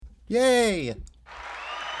Yay!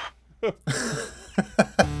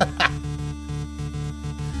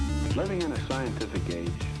 Living in a scientific age,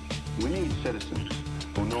 we need citizens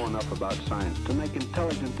who know enough about science to make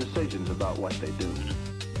intelligent decisions about what they do.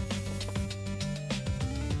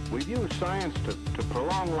 We've used science to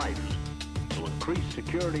prolong life, to increase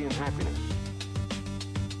security and happiness.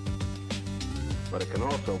 But it can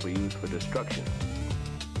also be used for destruction.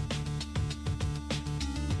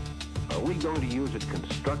 Are we going to use it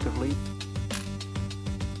constructively?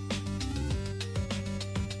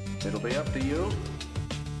 It'll be up to you,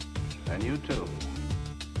 and you too.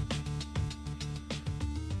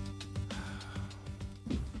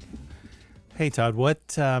 Hey Todd,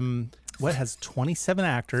 what has 27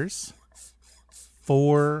 actors,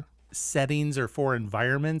 4 settings or 4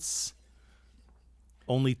 environments,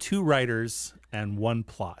 only 2 writers, and 1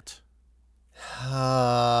 plot?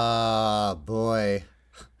 Ah, boy.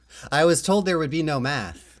 I was told there would be no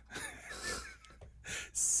math.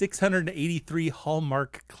 683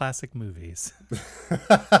 Hallmark classic movies.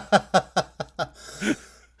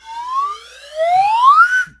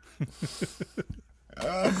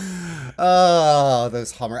 Oh,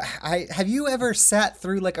 those Hallmark. Have you ever sat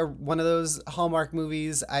through like one of those Hallmark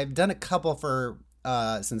movies? I've done a couple for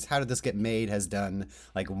since How Did This Get Made has done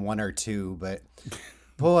like 1 or 2, but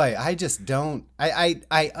boy, I just don't.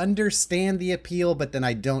 I understand the appeal, but then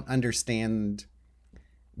I don't understand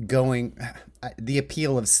the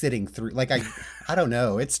appeal of sitting through. Like I don't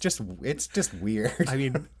know. It's just weird. I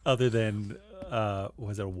mean, other than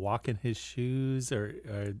was it a Walk in His Shoes or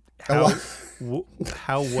how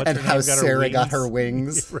what's and her how name Sarah got her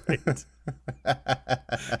wings, right?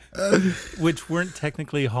 Which weren't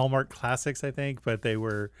technically Hallmark classics, I think, but they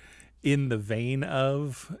were in the vein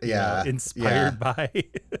of inspired by.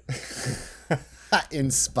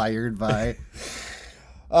 Inspired by.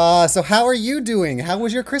 So how are you doing? How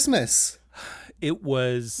was your Christmas? It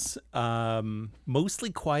was mostly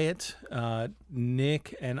quiet.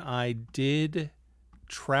 Nick and I did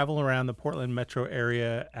travel around the Portland metro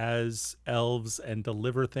area as elves and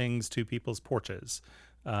deliver things to people's porches.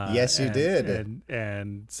 Yes, you did.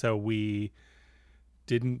 And so we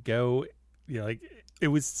didn't go, like it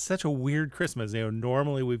was such a weird Christmas.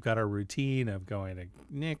 Normally we've got our routine of going to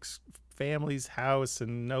Nick's family's house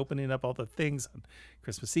and opening up all the things on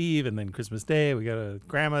Christmas Eve, and then Christmas Day we go to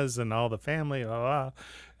grandma's and all the family, blah, blah,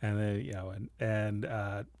 and then and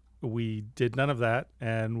we did none of that,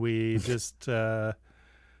 and we just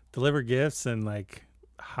delivered gifts and like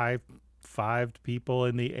high-fived people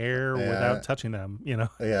in the air without touching them.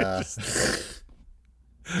 Yeah.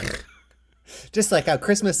 Just like how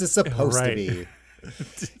Christmas is supposed to be.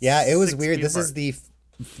 Yeah, it was weird. This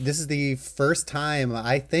is the first time,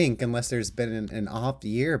 I think, unless there's been an off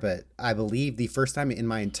year, but I believe the first time in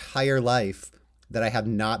my entire life that I have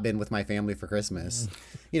not been with my family for Christmas.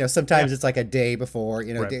 Sometimes it's like a day before,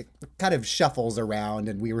 Right. It kind of shuffles around,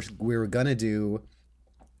 and we were gonna do,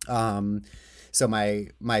 so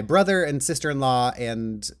my brother and sister-in-law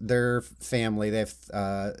and their family, they have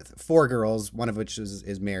 4 girls, one of which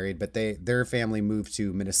is married, but their family moved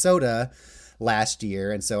to Minnesota last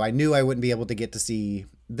year, and so I knew I wouldn't be able to get to see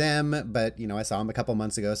them, but I saw them a couple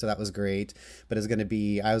months ago, so that was great. But I was going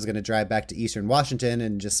to drive back to Eastern Washington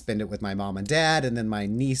and just spend it with my mom and dad, and then my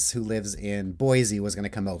niece who lives in Boise was going to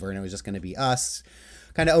come over, and it was just going to be us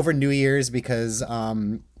kind of over New Year's because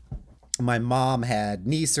my mom had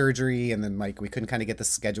knee surgery, and then like we couldn't kind of get the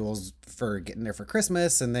schedules for getting there for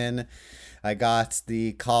Christmas, and then I got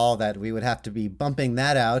the call that we would have to be bumping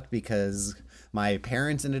that out because my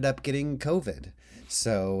parents ended up getting COVID.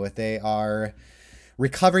 So they are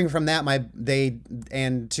recovering from that.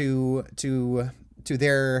 To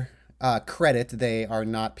their credit, they are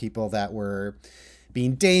not people that were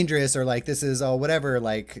being dangerous or like this is whatever.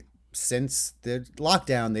 Like since the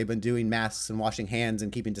lockdown, they've been doing masks and washing hands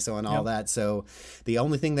and keeping to and all that. So the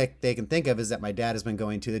only thing that they can think of is that my dad has been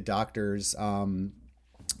going to the doctors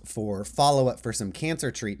for follow-up for some cancer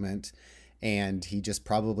treatment, and he just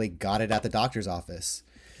probably got it at the doctor's office.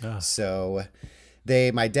 So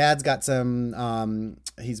my dad's got some,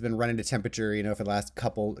 he's been running a temperature, for the last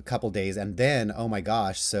couple days. And then, oh my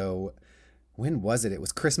gosh. So when was it? It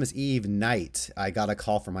was Christmas Eve night. I got a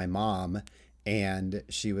call from my mom, and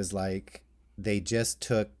she was like, they just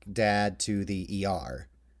took dad to the ER.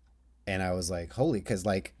 And I was like, holy, because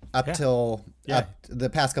like up the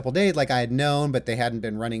past couple days, like I had known, but they hadn't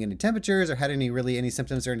been running any temperatures or had any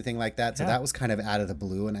symptoms or anything like that. So that was kind of out of the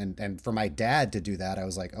blue. And for my dad to do that, I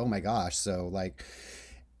was like, oh my gosh. So like,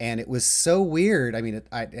 and it was so weird. I mean,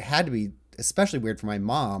 it had to be especially weird for my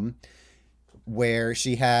mom where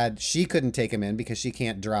she couldn't take him in because she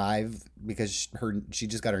can't drive because she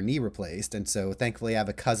just got her knee replaced. And so thankfully I have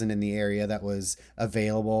a cousin in the area that was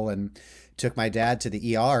available and took my dad to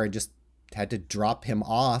the ER and just had to drop him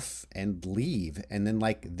off and leave. And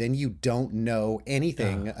then you don't know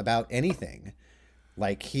anything about anything.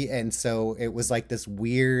 And so it was like this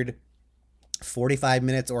weird 45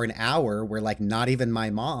 minutes or an hour where like not even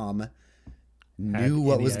my mom knew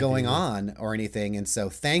what was going on or anything. And so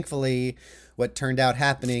thankfully what turned out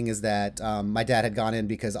happening is that my dad had gone in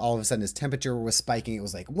because all of a sudden his temperature was spiking. It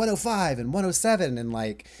was like 105 and 107 and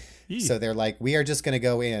like, so they're like, we are just going to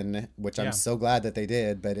go in, which I'm so glad that they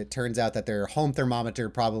did. But it turns out that their home thermometer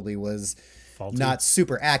probably was faulty, not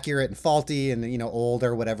super accurate and faulty and, old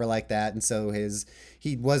or whatever like that. And so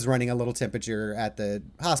he was running a little temperature at the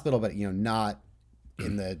hospital, but, not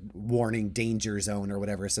in the warning danger zone or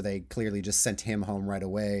whatever. So they clearly just sent him home right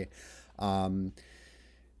away.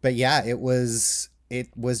 But yeah, it was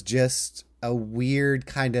just a weird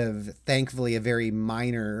kind of, thankfully, a very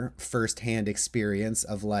minor firsthand experience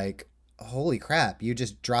of like, holy crap, you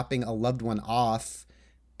just dropping a loved one off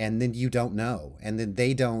and then you don't know. And then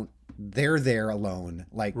they're there alone,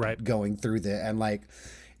 like going through and like,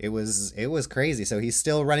 it was crazy. So he's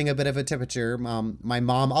still running a bit of a temperature. My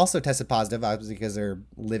mom also tested positive, obviously, because they're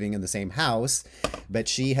living in the same house, but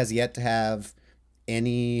she has yet to have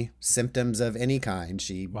any symptoms of any kind.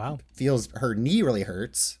 She feels her knee really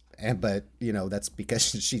hurts, but that's because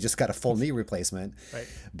she just got a full knee replacement. Right.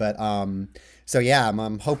 But so yeah,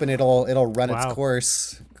 I'm hoping it'll run its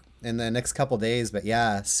course in the next couple of days. But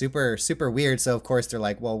yeah, super super weird. So of course they're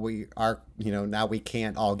like, well, we are now we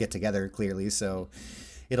can't all get together clearly, so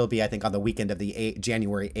it'll be, I think, on the weekend of the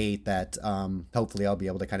January 8th that hopefully I'll be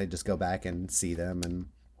able to kind of just go back and see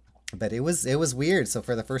them. But it was weird. So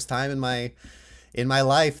for the first time in my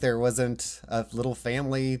life, there wasn't a little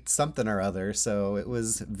family something or other. So it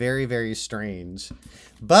was very, very strange.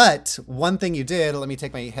 But one thing you did, let me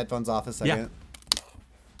take my headphones off a second. Yeah.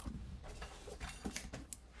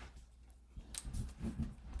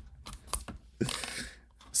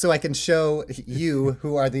 So I can show you,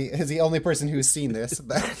 who is the only person who's seen this,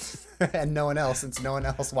 and no one else, since no one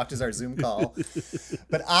else watches our Zoom call.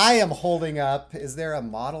 But I am holding up. Is there a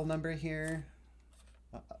model number here?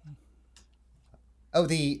 Oh,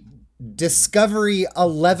 the Discovery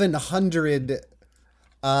 1100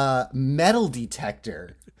 metal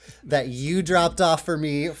detector that you dropped off for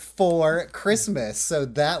me for Christmas. So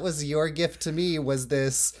that was your gift to me. Was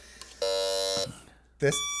this?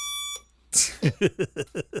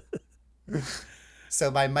 So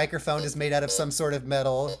my microphone is made out of some sort of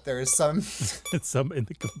metal. There's some in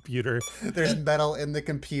the computer. There's metal in the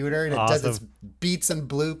computer, and it does its beeps and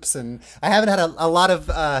bloops. And I haven't had a lot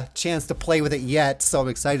of chance to play with it yet, so I'm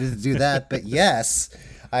excited to do that. But yes,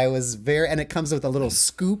 I was and it comes with a little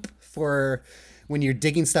scoop for when you're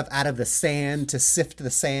digging stuff out of the sand to sift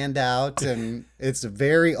the sand out, and it's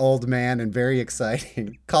very old man and very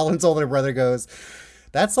exciting. Colin's older brother goes,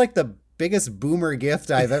 "That's like the biggest boomer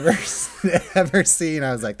gift I've ever seen."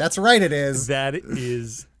 I was like, that's right, it is. That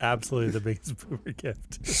is absolutely the biggest boomer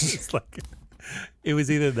gift. It's like, it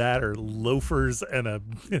was either that or loafers and a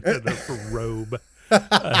robe.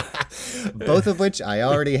 Both of which I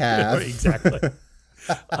already have. Exactly.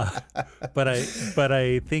 But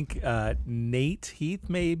I think Nate Heath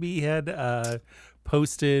maybe had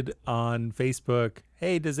posted on Facebook,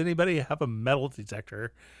 hey, does anybody have a metal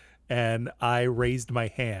detector? And I raised my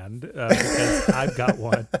hand because I've got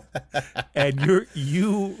one. And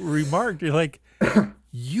you remarked, you're like,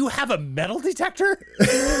 you have a metal detector?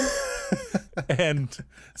 And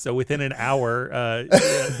so within an hour,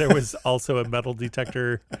 there was also a metal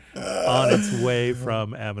detector on its way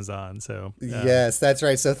from Amazon. So yes, that's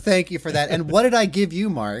right. So thank you for that. And what did I give you,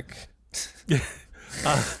 Mark?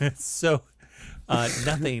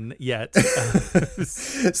 Nothing yet.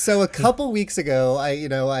 So a couple weeks ago,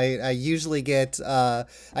 I usually get, I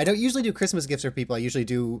don't usually do Christmas gifts for people. I usually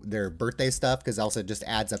do their birthday stuff because also it just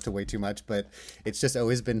adds up to way too much. But it's just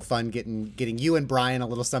always been fun getting you and Brian a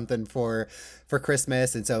little something for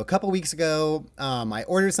Christmas. And so a couple weeks ago, I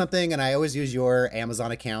ordered something, and I always use your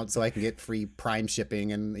Amazon account so I can get free Prime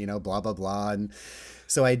shipping and blah blah blah. And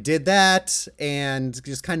so I did that and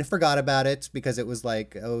just kind of forgot about it because it was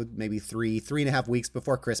like, maybe 3.5 weeks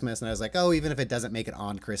before Christmas. And I was like, even if it doesn't make it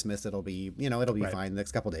on Christmas, it'll be right. Fine the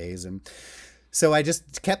next couple of days. And so I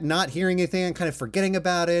just kept not hearing anything and kind of forgetting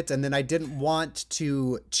about it. And then I didn't want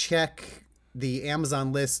to check the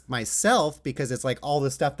Amazon list myself because it's like all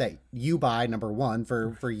the stuff that you buy, number one,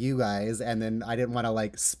 for you guys, and then I didn't want to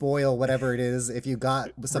like spoil whatever it is if you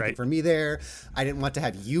got something Right. for me there. I didn't want to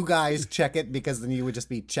have you guys check it because then you would just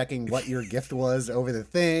be checking what your gift was over the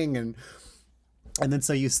thing, and then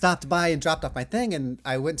so you stopped by and dropped off my thing, and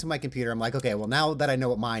I went to my computer. I'm like, okay, well, now that I know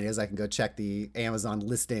what mine is, I can go check the Amazon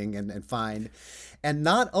listing and find. And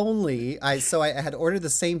not only I had ordered the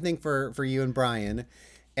same thing for you and Brian,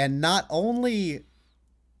 and not only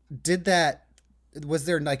did that, was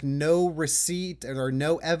there like no receipt or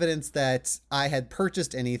no evidence that I had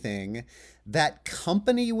purchased anything, that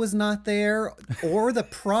company was not there or the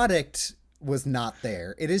product was not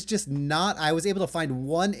there. It is just not. I was able to find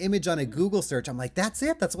one image on a Google search. I'm like, that's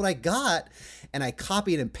it. That's what I got. And I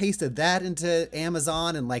copied and pasted that into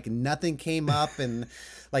Amazon, and like nothing came up, and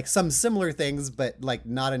like some similar things, but like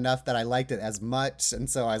not enough that I liked it as much. And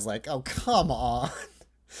so I was like, oh, come on.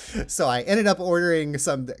 So I ended up ordering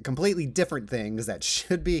some completely different things that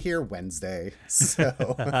should be here Wednesday.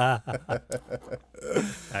 So,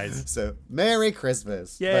 Nice. so Merry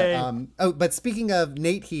Christmas. Yay. But speaking of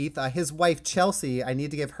Nate Heath, his wife Chelsea, I need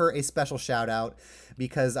to give her a special shout out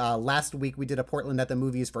because last week we did a Portland at the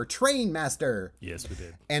Movies for Train Master. Yes, we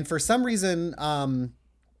did. And for some reason,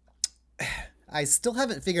 I still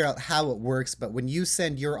haven't figured out how it works, but when you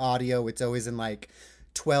send your audio, it's always in like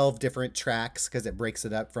 12 different tracks because it breaks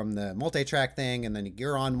it up from the multi-track thing, and then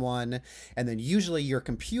you're on one, and then usually your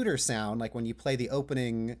computer sound, like when you play the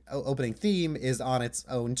opening theme, is on its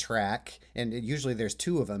own track, and usually there's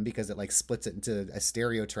two of them because it like splits it into a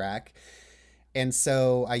stereo track. And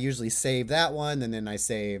so I usually save that one, and then I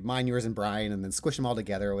save mine, yours, and Brian, and then squish them all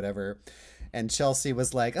together or whatever. And Chelsea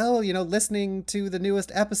was like, oh, listening to the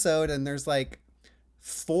newest episode, and there's like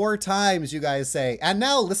 4 times you guys say, and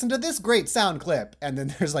now listen to this great sound clip. And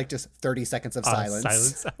then there's like just 30 seconds of silence.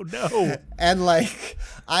 Silence. Oh, no. And like,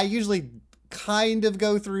 I usually kind of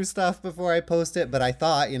go through stuff before I post it, but I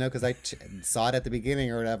thought, because I saw it at the beginning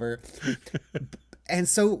or whatever. And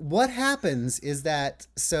so what happens is that,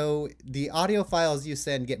 so the audio files you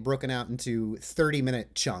send get broken out into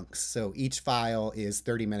 30-minute chunks. So each file is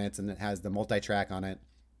 30 minutes and it has the multi-track on it.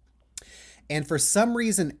 And for some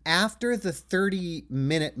reason, after the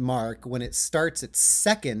 30-minute mark, when it starts its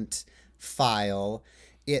second file,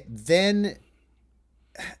 it then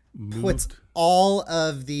puts all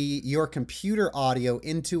of your computer audio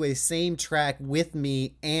into a same track with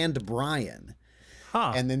me and Brian.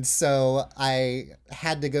 Huh. And then so I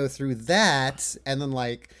had to go through that and then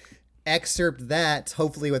like excerpt that,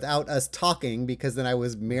 hopefully without us talking, because then I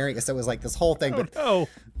was married. So it was like this whole thing. But Oh,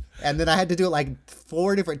 and then I had to do it like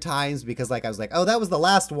 4 different times because like I was like, oh, that was the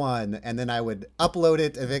last one. And then I would upload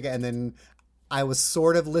it, and then I was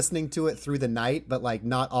sort of listening to it through the night, but like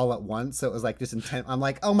not all at once. So it was like just intent. I'm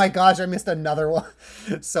like, oh my gosh, I missed another one.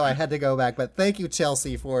 So I had to go back. But thank you,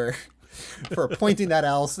 Chelsea, for pointing that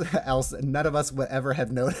out. Else none of us would ever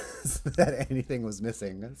have noticed that anything was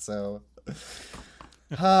missing. So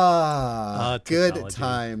good Technology.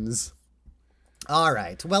 times. All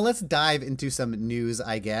right. Well, let's dive into some news,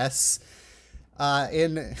 I guess. I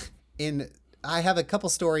have a couple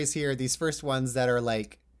stories here. These first ones that are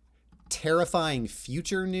like terrifying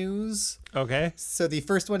future news. okay. So the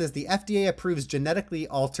first one is the FDA approves genetically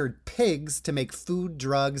altered pigs to make food,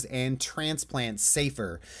 drugs, and transplants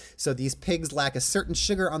safer. So these pigs lack a certain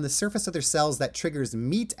sugar on the surface of their cells that triggers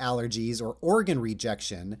meat allergies or organ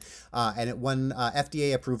rejection, and it won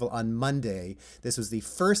FDA approval on Monday. This was the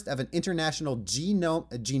first of an international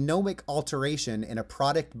genomic alteration in a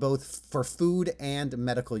product both for food and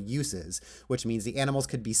medical uses, which means the animals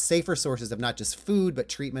could be safer sources of not just food, but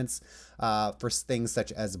treatments for things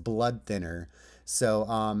such as blood thinner. So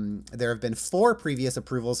there have been 4 previous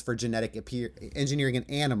approvals for genetic engineering in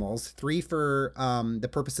animals, 3 for the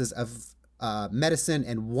purposes of medicine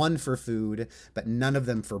and 1 for food, but none of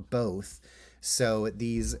them for both. So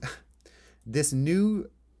this new,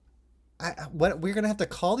 what we're gonna have to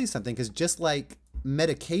call these something, because just like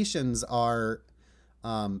medications are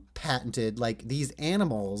patented, like these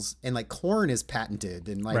animals, and like corn is patented,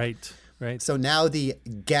 and like Right. so now the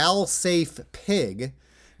Gal-safe pig,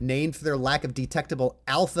 named for their lack of detectable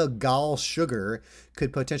alpha-gal sugar,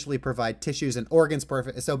 could potentially provide tissues and organs.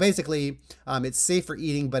 So basically, it's safe for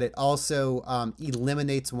eating, but it also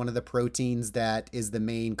eliminates one of the proteins that is the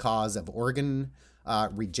main cause of organ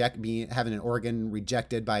having an organ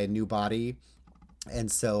rejected by a new body.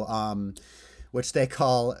 And so, which they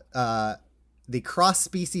call the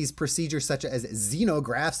cross-species procedure, such as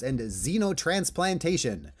xenografts and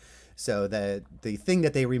xenotransplantation. So the thing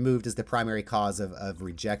that they removed is the primary cause of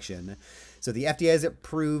rejection. So the FDA has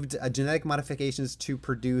approved genetic modifications to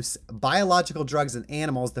produce biological drugs in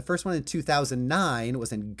animals. The first one in 2009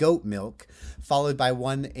 was in goat milk, followed by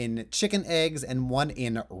one in chicken eggs and one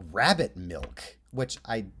in rabbit milk, which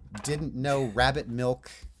I didn't know rabbit milk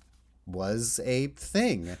was a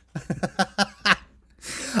thing.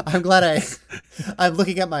 I'm glad I'm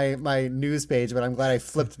looking at my news page, but I'm glad I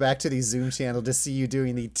flipped back to the Zoom channel to see you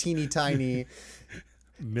doing the teeny tiny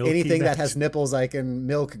anything that has nipples I can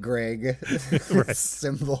milk Greg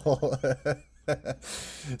symbol.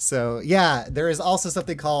 So yeah, there is also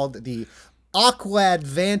something called the Aqua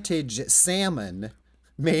Advantage salmon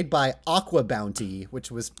made by Aqua Bounty,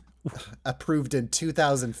 which was approved in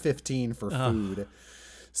 2015 for food.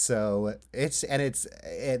 So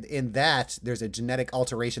in that there's a genetic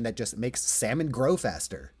alteration that just makes salmon grow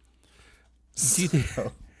faster. Do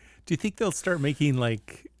you think they'll start making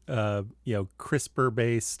like CRISPR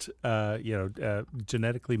based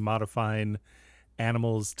genetically modifying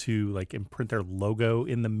animals to like imprint their logo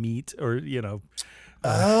in the meat, or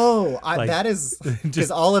that is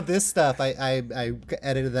because all of this stuff I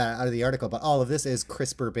edited that out of the article, but all of this is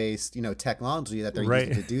CRISPR based technology that they're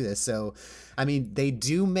using to do this. So I mean, they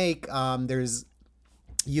do make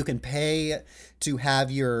you can pay to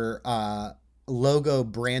have your logo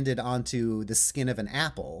branded onto the skin of an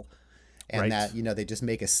apple, and that they just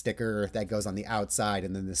make a sticker that goes on the outside,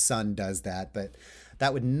 and then the sun does that. But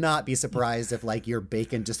that would not be surprised if like your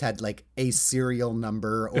bacon just had like a serial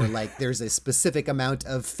number, or like there's a specific amount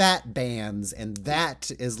of fat bands, and that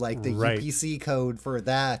is like the UPC code for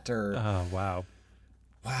that. Or wow,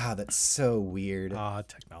 that's so weird.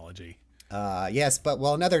 Technology. Yes, but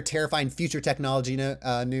another terrifying future technology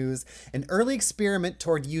news. An early experiment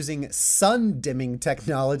toward using sun dimming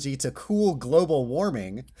technology to cool global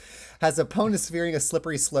warming has opponents fearing a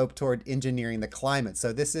slippery slope toward engineering the climate.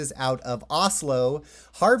 So this is out of Oslo.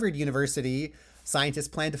 Harvard University scientists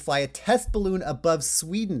plan to fly a test balloon above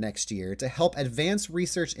Sweden next year to help advance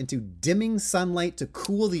research into dimming sunlight to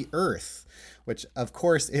cool the Earth, which of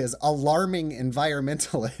course is alarming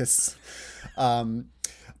environmentalists.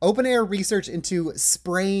 Open air research into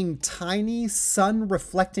spraying tiny sun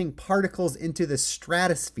reflecting particles into the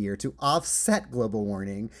stratosphere to offset global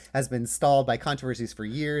warming has been stalled by controversies for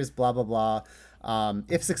years, blah, blah, blah.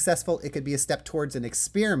 If successful, it could be a step towards an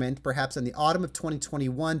experiment, perhaps in the autumn of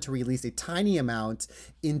 2021, to release a tiny amount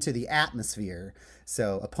into the atmosphere.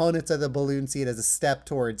 So opponents of the balloon see it as a step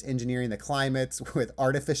towards engineering the climate with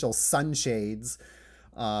artificial sunshades.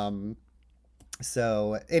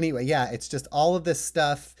 So anyway, yeah, it's just all of this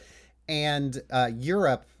stuff, and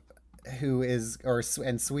Europe,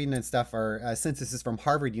 and Sweden and stuff are, since this is from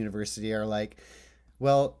Harvard University, are like,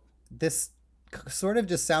 well, this sort of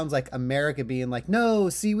just sounds like America being like, no,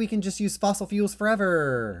 see, we can just use fossil fuels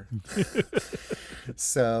forever.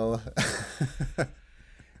 So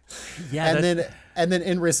yeah, and then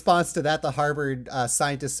in response to that, the Harvard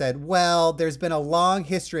scientists said, well, there's been a long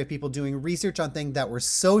history of people doing research on things that were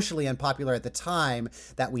socially unpopular at the time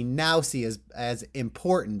that we now see as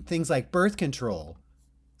important, things like birth control.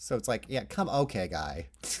 So it's like, yeah, okay, guy,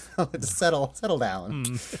 settle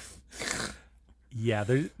down. Yeah,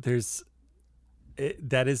 there's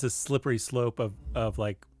that is a slippery slope of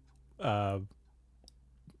like,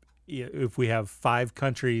 if we have 5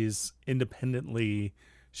 countries independently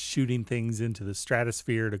shooting things into the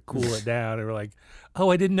stratosphere to cool it down, and we're like,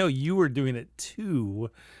 oh, I didn't know you were doing it too.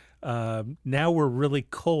 Now we're really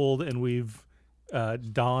cold, and we've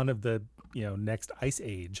dawn of the next ice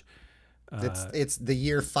age. It's the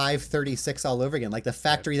year 536 all over again. Like the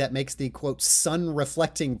factory that makes the quote sun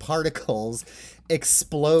reflecting particles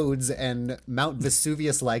explodes, and Mount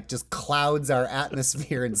Vesuvius like just clouds our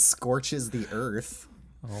atmosphere and scorches the earth.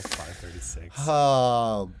 Oh, 536.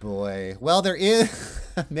 Oh, boy. Well, there is...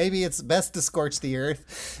 Maybe it's best to scorch the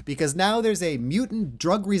earth, because now there's a mutant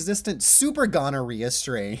drug-resistant super gonorrhea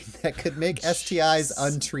strain that could make STIs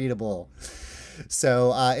untreatable.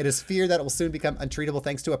 So it is feared that it will soon become untreatable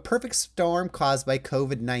thanks to a perfect storm caused by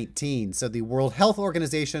COVID-19. So the World Health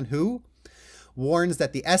Organization, WHO, warns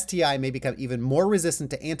that the STI may become even more resistant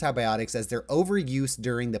to antibiotics as their overuse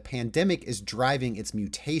during the pandemic is driving its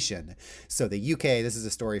mutation. So the UK, this is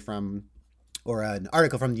a story from, or an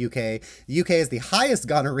article from the UK. The UK is the highest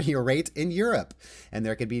gonorrhea rate in Europe, and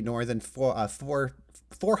there could be more than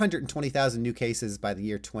 420,000 new cases by the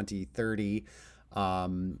year 2030.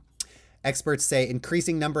 Experts say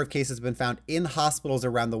increasing number of cases have been found in hospitals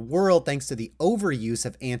around the world thanks to the overuse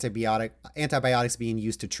of antibiotics being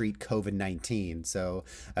used to treat COVID-19. So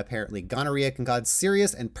apparently gonorrhea can cause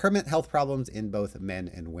serious and permanent health problems in both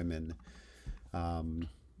men and women.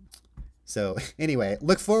 So anyway,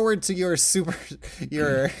 look forward to your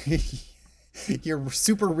your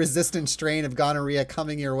super resistant strain of gonorrhea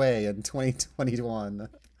coming your way in 2021.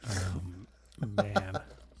 Man,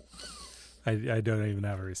 I don't even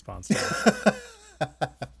have a response to that.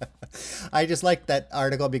 I just like that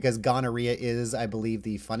article because gonorrhea is, I believe,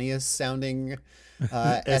 the funniest sounding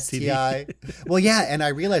STI. Well, yeah, and I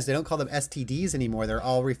realized they don't call them STDs anymore. They're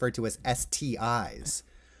all referred to as STIs.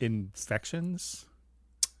 Infections?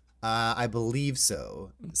 I believe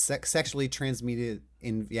so. Sexually transmitted,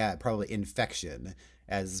 probably infection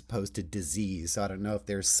as opposed to disease. So I don't know if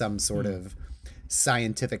there's some sort of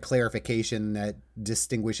scientific clarification that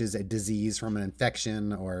distinguishes a disease from an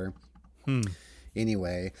infection or...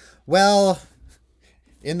 Anyway, well,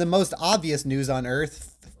 in the most obvious news on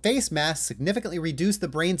Earth, face masks significantly reduce the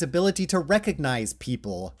brain's ability to recognize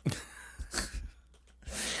people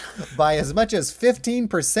by as much as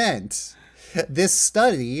 15%. This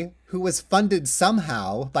study, who was funded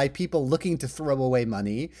somehow by people looking to throw away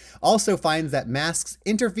money, also finds that masks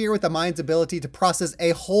interfere with the mind's ability to process a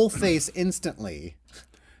whole face instantly.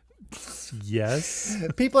 Yes.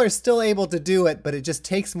 People are still able to do it, but it just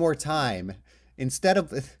takes more time. Instead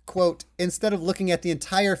of looking at the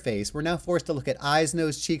entire face, we're now forced to look at eyes,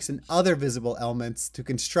 nose, cheeks, and other visible elements to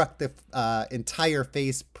construct the entire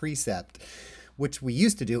face precept, which we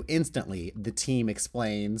used to do instantly, the team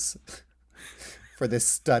explains, for this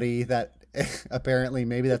study that apparently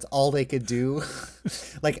maybe that's all they could do.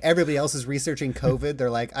 Like everybody else is researching COVID. They're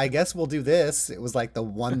like, I guess we'll do this. It was like the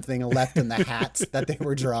one thing left in the hat that they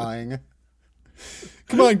were drawing.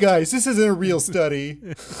 Come on, guys, this isn't a real study.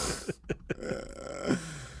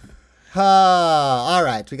 All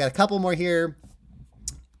right, we got a couple more here.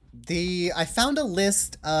 I found a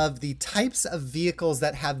list of the types of vehicles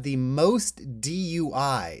that have the most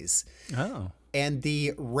DUIs. Oh. And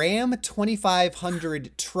the Ram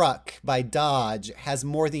 2500 truck by Dodge has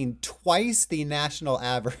more than twice the national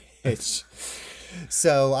average.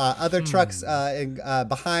 So other trucks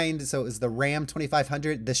behind, so it was the Ram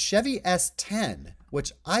 2500, the Chevy S10,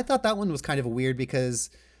 which I thought that one was kind of weird because,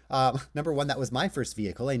 number one, that was my first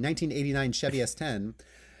vehicle, a 1989 Chevy S10.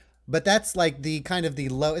 But that's like the kind of the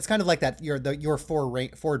low, it's kind of like that, your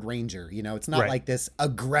Ford Ranger, you know, it's not like this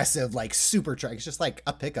aggressive, like super truck. It's just like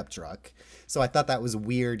a pickup truck. So I thought that was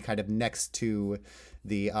weird, kind of next to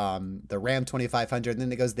the Ram 2500. And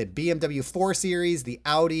then it goes the BMW 4 Series, the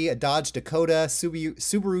Audi, a Dodge Dakota,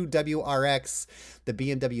 Subaru WRX, the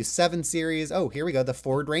BMW 7 Series. Oh, here we go. The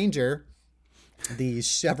Ford Ranger, the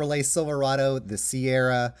Chevrolet Silverado, the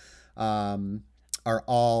Sierra, are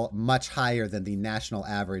all much higher than the national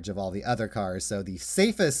average of all the other cars. So the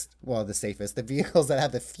vehicles that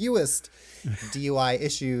have the fewest DUI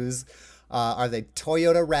issues are the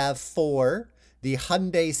Toyota RAV4, the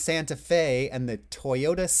Hyundai Santa Fe, and the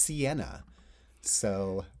Toyota Sienna.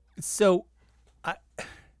 So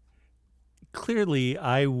clearly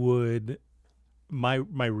I would, my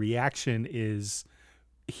reaction is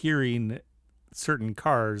hearing certain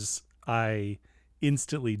cars, I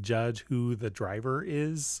instantly judge who the driver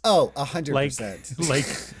is. Oh, 100%. Like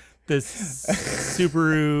this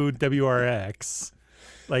Subaru WRX,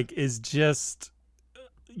 like is just,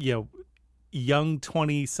 young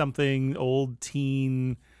 20-something, old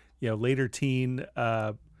teen, later teen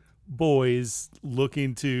boys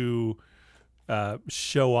looking to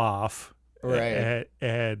show off, right,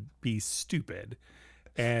 and be stupid.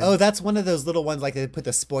 And that's one of those little ones, like they put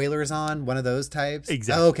the spoilers on, one of those types.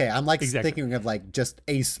 Exactly. Oh, okay, I'm like thinking of like just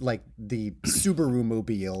like the Subaru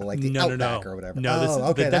mobile, like the Outback or whatever. No,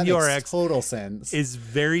 okay, the that WRX makes total sense. Is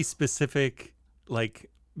very specific,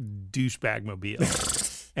 like douchebag mobile,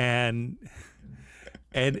 and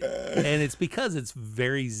it's because it's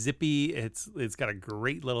very zippy. It's got a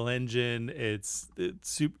great little engine. It's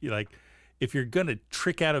super, like, if you're gonna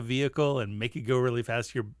trick out a vehicle and make it go really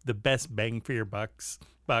fast, the best bang for your buck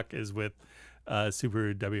is with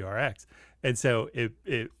Subaru WRX. And so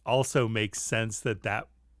it also makes sense that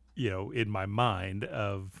in my mind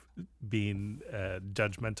of being a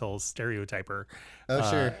judgmental stereotyper,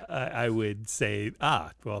 sure, I would say,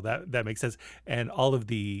 well, that makes sense. And all of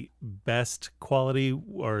the best quality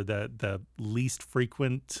or the least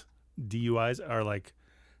frequent DUIs are like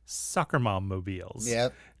soccer mom mobiles.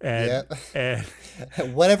 Yep. And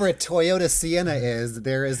whatever a Toyota Sienna is,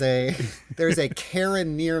 there is a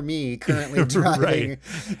Karen near me currently driving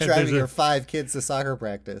her 5 kids to soccer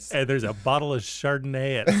practice. And there's a bottle of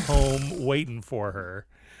Chardonnay at home waiting for her,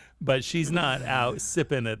 but she's not out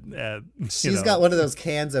sipping at She's got one of those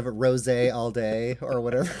cans of rosé all day or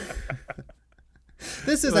whatever.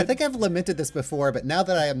 I think I've lamented this before, but now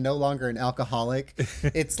that I am no longer an alcoholic,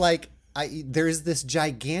 it's like there's this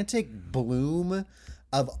gigantic bloom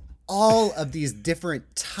of all of these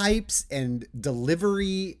different types and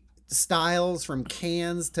delivery styles, from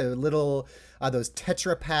cans to little those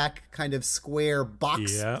Tetra Pak kind of square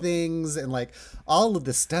box things, and like all of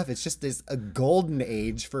this stuff. It's just a golden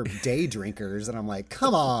age for day drinkers, and I'm like,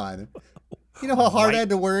 come on, you know how hard I had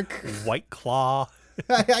to work. White Claw.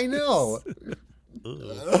 I know.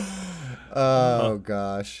 Oh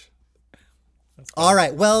gosh. All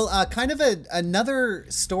right. Well, kind of another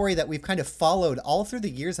story that we've kind of followed all through the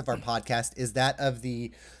years of our podcast is that of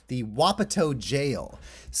the Wapato Jail.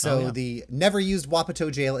 So the never used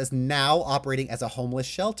Wapato Jail is now operating as a homeless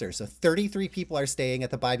shelter. So 33 people are staying at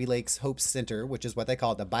the Bybee Lakes Hope Center, which is what they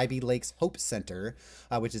call it, the Bybee Lakes Hope Center,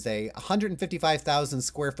 which is a 155,000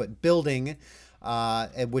 square foot building,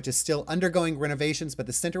 which is still undergoing renovations, but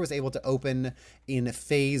the center was able to open in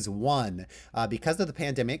phase 1. Because of the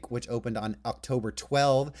pandemic, which opened on October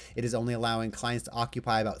 12, it is only allowing clients to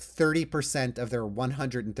occupy about 30% of their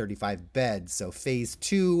 135 beds. So phase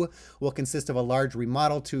 2 will consist of a large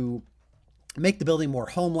remodel to make the building more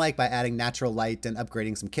home-like by adding natural light and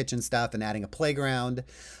upgrading some kitchen stuff and adding a playground.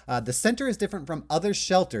 The center is different from other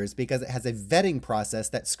shelters because it has a vetting process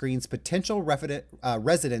that screens potential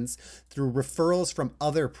residents through referrals from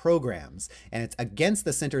other programs, and it's against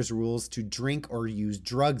the center's rules to drink or use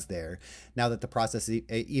drugs there. Now that the process is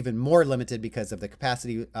even more limited because of the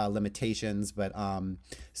capacity limitations, but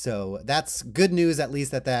so that's good news, at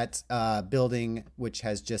least that building, which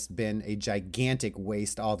has just been a gigantic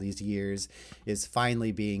waste all these years, is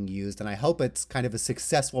finally being used. And I hope it's kind of a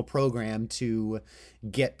successful program to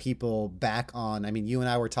get people back on. I mean, you and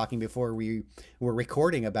I were talking before we were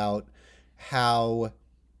recording about how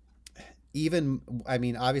even, I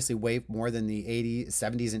mean, obviously way more than the 80s,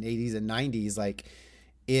 70s and 80s and 90s, like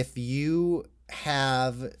if you're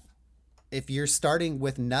starting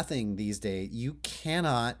with nothing these days, you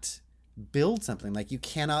cannot build something. Like you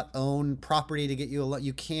cannot own property to get you a lot.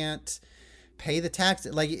 You can't pay the tax.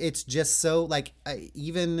 Like it's just so like,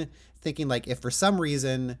 even thinking like if for some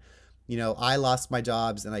reason, you know, I lost my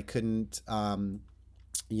jobs and I couldn't,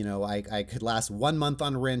 you know, I could last 1 month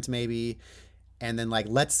on rent maybe. And then like,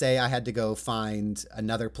 let's say I had to go find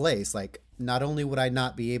another place. Like not only would I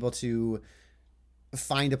not be able to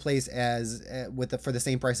find a place for the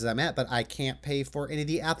same prices I'm at, but I can't pay for any of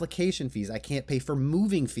the application fees. I can't pay for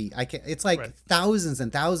moving fee. It's like thousands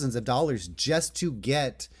and thousands of dollars just to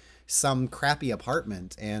get some crappy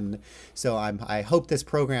apartment. And so I hope this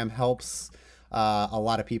program helps a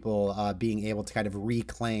lot of people being able to kind of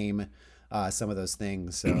reclaim some of those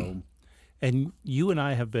things. So, and you and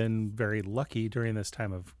I have been very lucky during this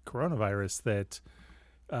time of coronavirus that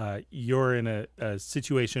you're in a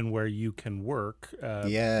situation where you can work.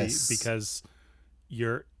 Yes, because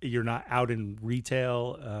you're not out in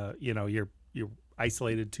retail. You know, you're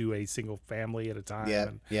isolated to a single family at a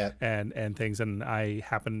time. And things. And I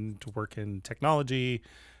happen to work in technology,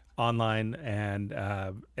 online,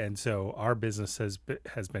 and so our business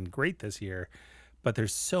has been great this year. But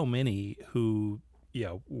there's so many who, you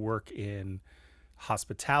know, work in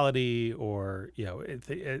hospitality or, you know,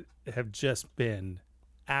 it have just been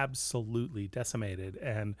absolutely decimated,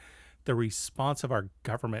 and the response of our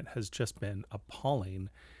government has just been appalling.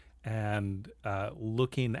 And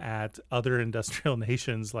looking at other industrial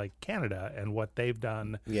nations like Canada and what they've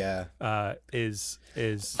done, is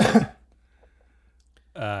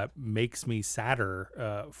makes me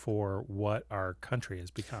sadder for what our country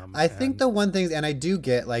has become. I think the one thing, and I do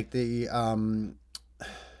get like the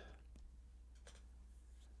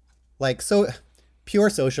like, so pure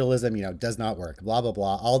socialism, you know, does not work, blah, blah,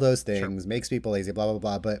 blah, all those things, makes people lazy, blah, blah,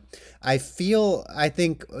 blah. But I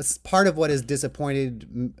think part of what has disappointed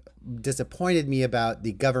me about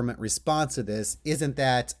the government response to this isn't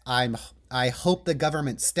that I hope the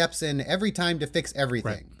government steps in every time to fix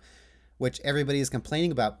everything, which everybody is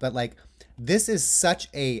complaining about. But like, this is such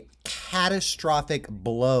a catastrophic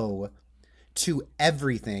blow to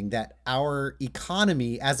everything that our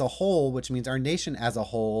economy as a whole, which means our nation as a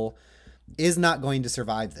whole, is not going to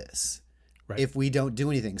survive this if we don't do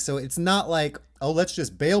anything. So it's not like, oh, let's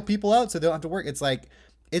just bail people out so they don't have to work. It's like,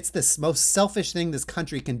 it's the most selfish thing this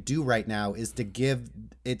country can do right now is to give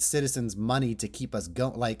its citizens money to keep us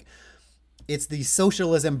going. Like, it's the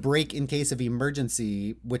socialism break in case of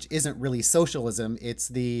emergency, which isn't really socialism. It's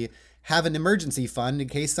the have an emergency fund in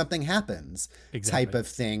case something happens type of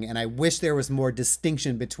thing. And I wish there was more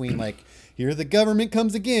distinction between like, here the government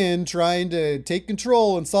comes again trying to take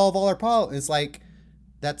control and solve all our problems. It's like,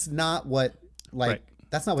 that's not what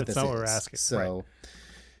that's not what this is. We're asking. So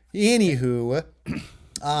anywho,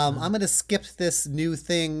 I'm going to skip this new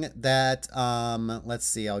thing that, let's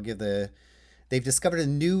see, I'll give the They've discovered a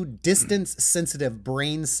new distance-sensitive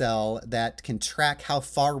brain cell that can track how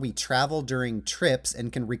far we travel during trips and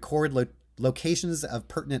can record locations of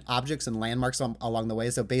pertinent objects and landmarks along the way.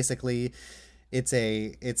 So basically,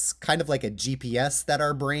 it's kind of like a GPS that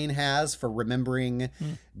our brain has for remembering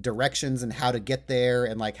directions and how to get there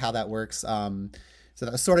and like how that works. So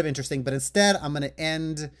that was sort of interesting. But instead, I'm going to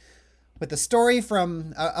end with a story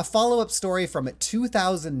from a follow-up story from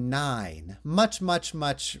 2009, much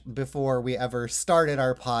before we ever started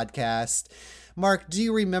our podcast. Mark, do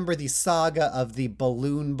you remember the saga of the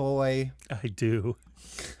Balloon Boy? I do.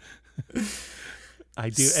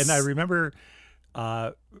 I do. And I remember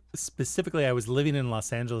specifically, I was living in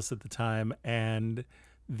Los Angeles at the time, and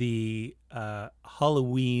the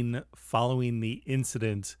Halloween following the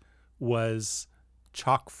incident was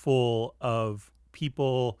chock full of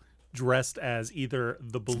people dressed as either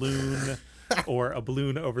the balloon or a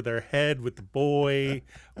balloon over their head with the boy,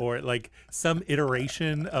 or like some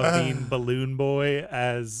iteration of being Balloon Boy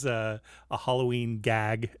as a Halloween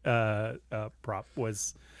gag prop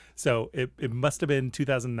was. So it must have been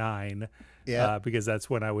 2009. Yeah, because that's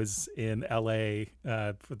when I was in LA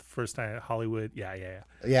for the first time at Hollywood. Yeah.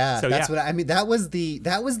 So that's what I mean. That was the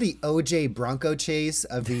OJ Bronco chase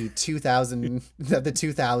of the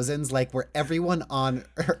 2000s, like where everyone on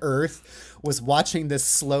Earth was watching this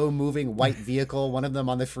slow moving white vehicle. One of them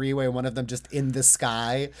on the freeway, one of them just in the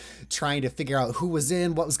sky, trying to figure out who was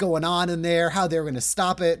in, what was going on in there, how they were going to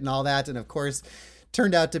stop it, and all that. And of course,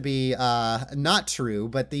 turned out to be not true,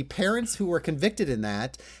 but the parents who were convicted in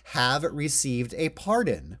that have received a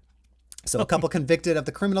pardon. So a couple convicted of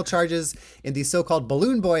the criminal charges in the so-called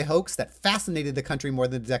Balloon Boy hoax that fascinated the country more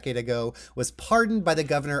than a decade ago was pardoned by the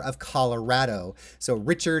governor of Colorado. So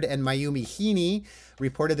Richard and Mayumi Heaney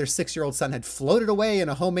reported their 6-year-old son had floated away in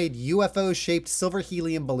a homemade UFO-shaped silver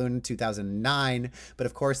helium balloon in 2009. But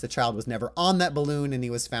of course, the child was never on that balloon and he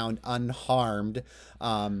was found unharmed.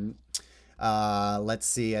 Let's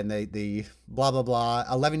see. And the blah, blah, blah.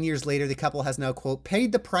 11 years later, the couple has now, quote,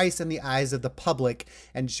 paid the price in the eyes of the public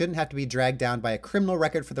and shouldn't have to be dragged down by a criminal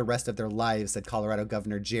record for the rest of their lives, said Colorado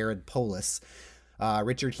Governor Jared Polis.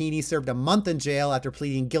 Richard Heaney served a month in jail after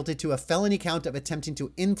pleading guilty to a felony count of attempting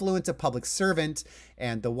to influence a public servant.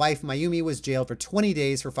 And the wife, Mayumi, was jailed for 20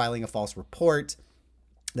 days for filing a false report.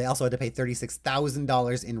 They also had to pay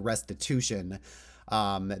 $36,000 in restitution.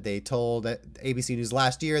 They told ABC News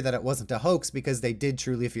last year that it wasn't a hoax because they did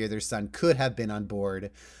truly fear their son could have been on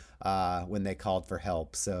board when they called for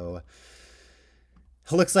help. So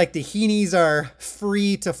it looks like the Heanies are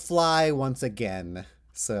free to fly once again.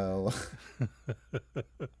 So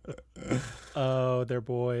oh, their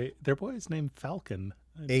boy is named Falcon.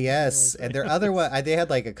 Yes, and their other one, they had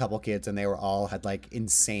like a couple kids, and they were all had like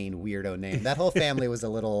insane weirdo name. That whole family was a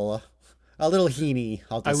little Heaney,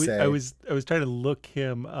 I'll just say. I was trying to look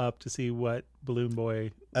him up to see what Balloon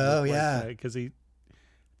Boy. Oh yeah, because I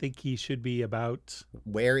think he should be about.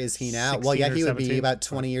 Where is he now? Well, yeah, he would be about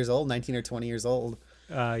 20 years old, 19 or 20 years old.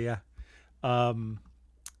 Yeah,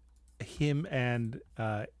 him and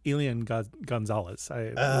Elian Gonzalez.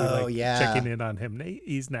 Checking in on him.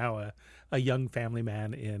 He's now a young family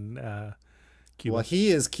man in Cuba. Well, he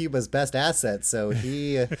is Cuba's best asset, so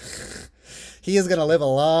he is going to live a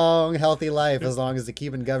long, healthy life as long as the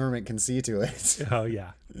Cuban government can see to it. Oh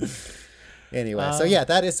yeah. Anyway, so yeah,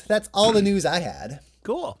 that's all the news I had.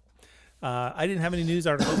 Cool. I didn't have any news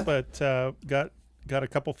articles, but got a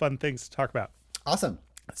couple fun things to talk about. Awesome.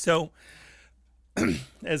 So,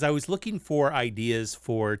 as I was looking for ideas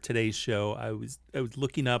for today's show, I was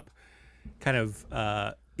looking up kind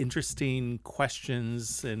of interesting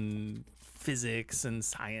questions and physics and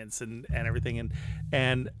science and everything,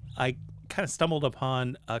 and I kind of stumbled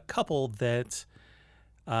upon a couple that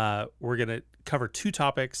we're going to cover 2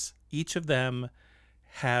 topics. Each of them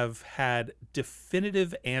have had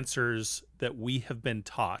definitive answers that we have been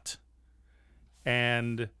taught,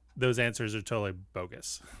 and those answers are totally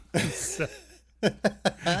bogus.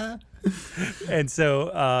 And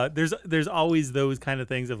so there's always those kind of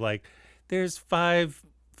things of like, there's 5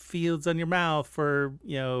 fields on your mouth for,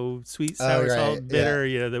 sweet, sour, salt,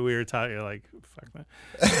 bitter, that we were taught. You're like, fuck man,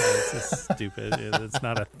 it's just stupid. It's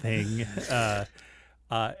not a thing.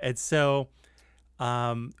 And so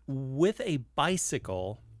with a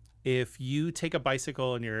bicycle, if you take a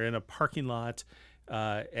bicycle and you're in a parking lot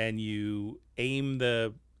and you aim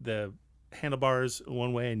the handlebars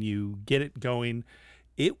one way and you get it going,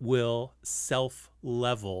 it will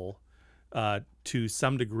self-level to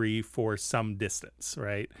some degree for some distance,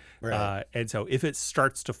 right? And so if it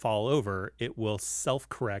starts to fall over, it will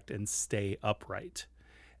self-correct and stay upright.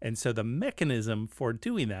 And so the mechanism for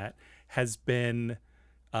doing that has been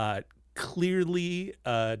clearly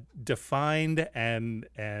defined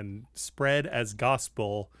and spread as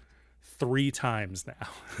gospel 3 times now.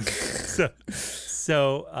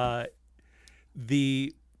 so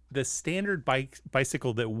the standard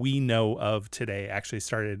bicycle that we know of today actually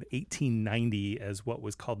started in 1890 as what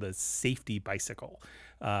was called the safety bicycle.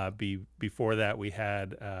 Before that, we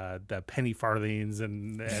had the penny farthings,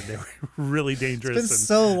 and they were really dangerous. It's been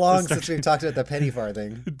so long since we've talked about the penny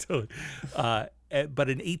farthing. Totally. But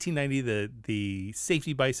in 1890, the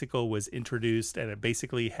safety bicycle was introduced, and it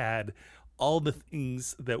basically had all the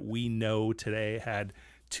things that we know today. It had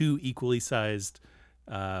 2 equally sized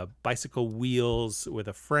bicycle wheels with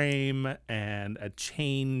a frame and a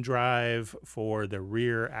chain drive for the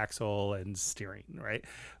rear axle and steering, right?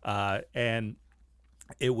 And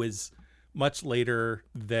it was much later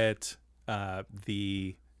that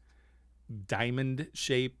the diamond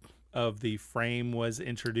shape of the frame was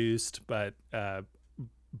introduced, but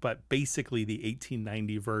basically the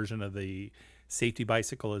 1890 version of the safety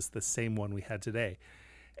bicycle is the same one we had today.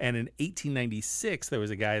 And in 1896, there was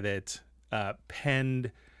a guy that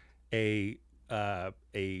penned a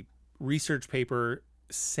research paper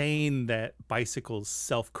saying that bicycles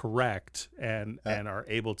self-correct and are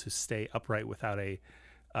able to stay upright without a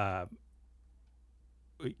can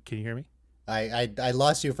you hear me? I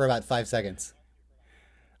lost you for about 5 seconds.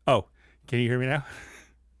 Oh, can you hear me now?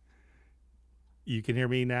 You can hear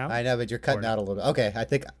me now? I know, but you're cutting out a little bit. Okay, I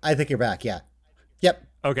think you're back. Yeah. Yep.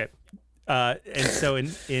 Okay. And so in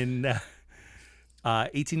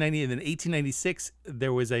 1890 and then 1896,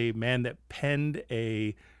 there was a man that penned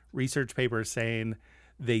a research paper saying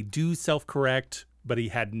they do self-correct, but he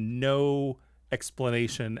had no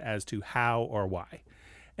explanation as to how or why.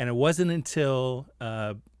 And it wasn't until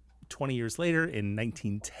 20 years later, in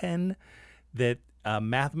 1910, that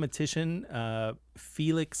mathematician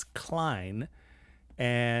Felix Klein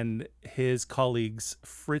and his colleagues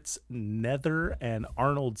Fritz Nether and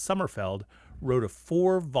Arnold Sommerfeld wrote a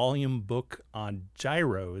 4-volume book on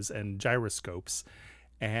gyros and gyroscopes,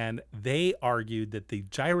 and they argued that the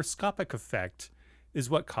gyroscopic effect is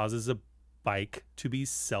what causes a bike to be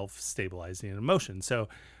self-stabilizing in motion. So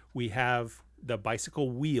we have the bicycle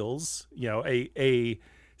wheels. A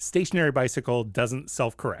stationary bicycle doesn't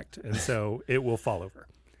self-correct, and so it will fall over.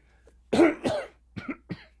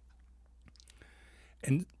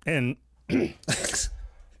 and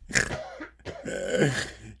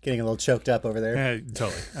Getting a little choked up over there.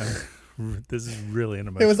 Totally. This is really an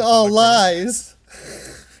emotional. It was all lies.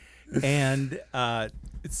 And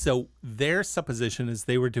so their supposition, as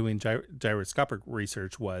they were doing gyroscopic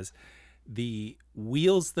research, was the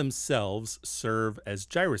wheels themselves serve as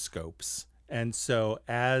gyroscopes. And so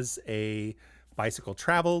as a bicycle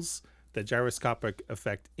travels, the gyroscopic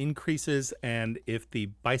effect increases. And if the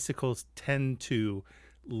bicycles tend to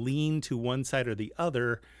lean to one side or the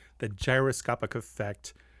other, the gyroscopic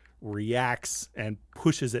effect reacts and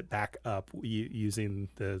pushes it back up using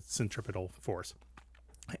the centripetal force.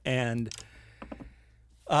 And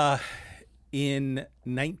in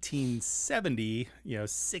 1970,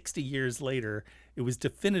 60 years later, it was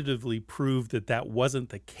definitively proved that that wasn't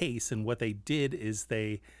the case. And what they did is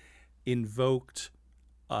they invoked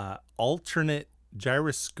alternate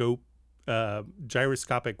gyroscopic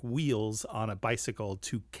wheels on a bicycle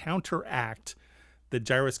to counteract the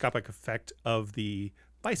gyroscopic effect of the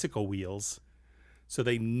bicycle wheels. So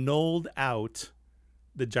they nulled out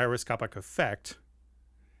the gyroscopic effect,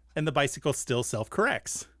 and the bicycle still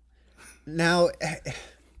self-corrects. Now,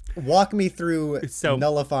 walk me through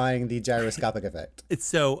nullifying the gyroscopic effect.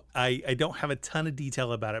 So I don't have a ton of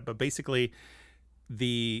detail about it, but basically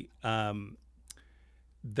the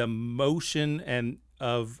motion and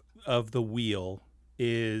of the wheel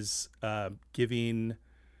is giving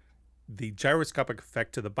the gyroscopic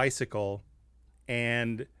effect to the bicycle,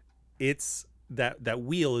 and it's that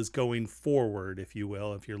wheel is going forward, if you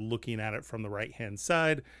will. If you're looking at it from the right hand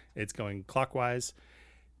side, it's going clockwise.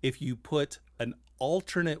 If you put an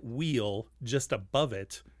alternate wheel just above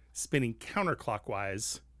it spinning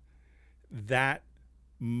counterclockwise, that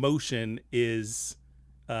motion is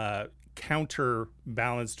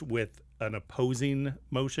counterbalanced with an opposing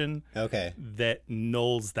motion. Okay. That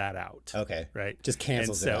nulls that out. Okay. Right. Just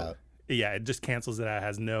cancels it out. Yeah, it just cancels it out. It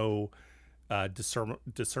has no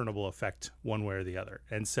discernible effect one way or the other.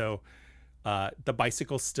 And so the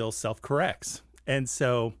bicycle still self-corrects. And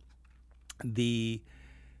so the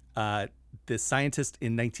scientist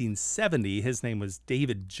in 1970, his name was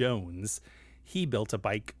David Jones, he built a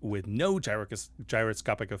bike with no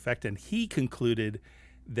gyroscopic effect, and he concluded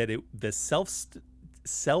that the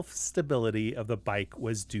self-stability of the bike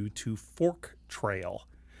was due to fork trail.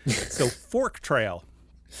 So fork trail.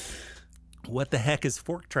 What the heck is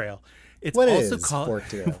fork trail? It's What also is called fork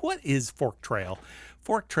trail? What is fork trail?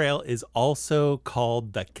 Fork trail is also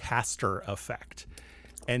called the Castor effect.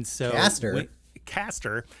 And so Castor?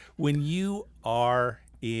 Castor, when you are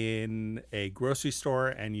in a grocery store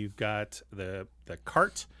and you've got the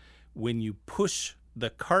cart, when you push the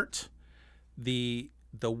cart, the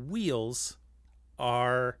wheels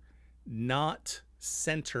are not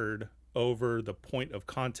centered over the point of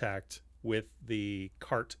contact with the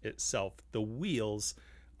cart itself. The wheels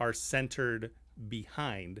are centered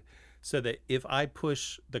behind, so that if I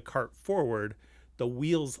push the cart forward, the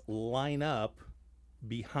wheels line up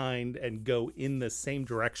behind and go in the same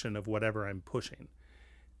direction of whatever I'm pushing.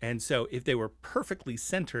 And so if they were perfectly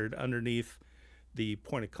centered underneath the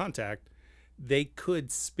point of contact, they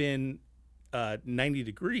could spin 90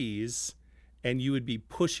 degrees and you would be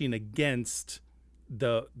pushing against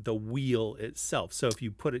the wheel itself. So if you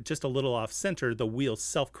put it just a little off center, the wheel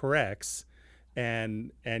self-corrects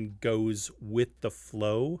and goes with the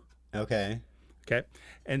flow. Okay. Okay.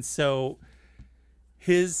 And so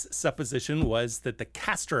his supposition was that the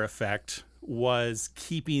Castor effect was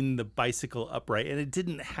keeping the bicycle upright, and it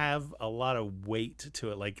didn't have a lot of weight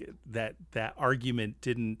to it. Like that argument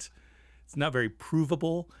it's not very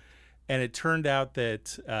provable. And it turned out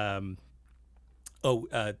that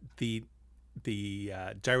the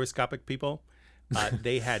gyroscopic people,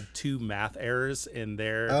 they had 2 math errors in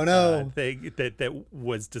their Oh, no. thing that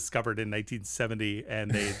was discovered in 1970, and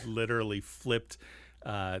they literally flipped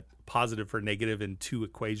positive for negative in 2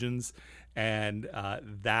 equations, and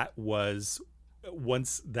that was,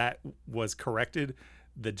 once that was corrected,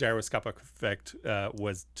 the gyroscopic effect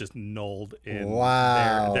was just nulled in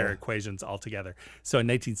Wow. their equations altogether. So in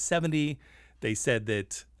 1970, they said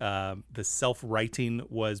that the self-righting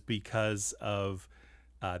was because of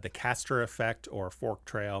the Castor effect or fork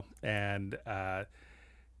trail, and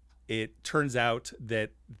it turns out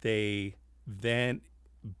that they then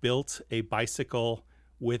built a bicycle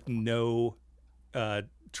with no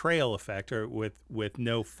trail effect, or with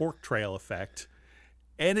no fork trail effect,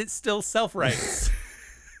 and it still self-rights.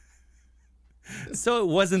 So it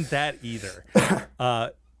wasn't that either.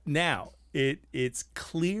 Now, it's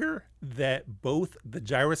clear that both the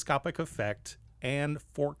gyroscopic effect and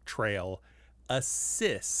fork trail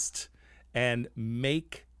assist and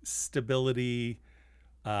make stability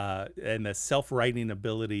and the self-righting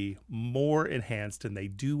ability more enhanced, and they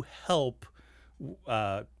do help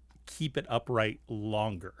keep it upright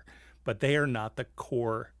longer, but they are not the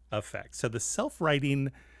core effect. So the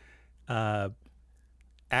self-righting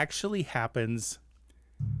actually happens.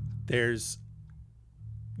 There's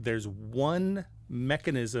one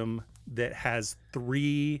mechanism that has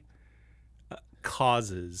 3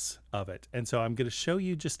 causes of it, and so I'm going to show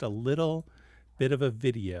you just a little bit of a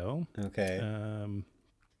video. Okay.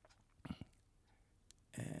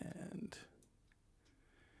 And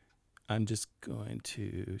I'm just going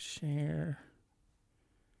to share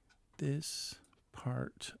this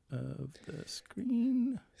part of the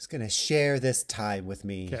screen. Just gonna share this time with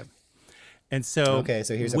me. Okay. And so, Okay,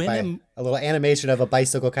 so here's a when little animation of a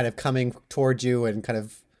bicycle kind of coming towards you and kind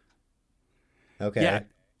of. Okay. Yeah.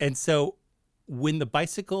 And so when the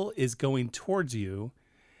bicycle is going towards you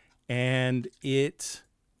and it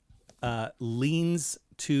leans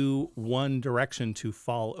to one direction to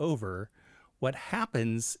fall over, what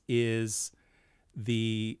happens is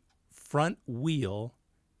the front wheel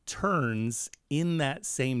turns in that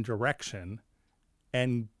same direction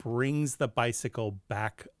and brings the bicycle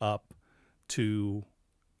back up to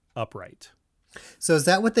upright. So is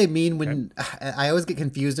that what they mean when I always get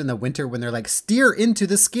confused in the winter when they're like steer into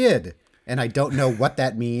the skid, and I don't know what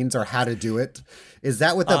that means or how to do it? Is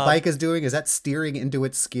that what the bike is doing? Is that steering into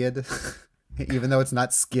its skid, even though it's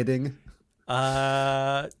not skidding?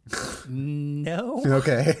 No.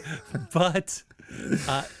 Okay. But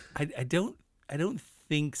I don't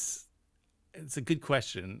think it's a good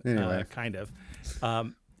question. Anyway. Kind of.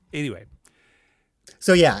 Anyway.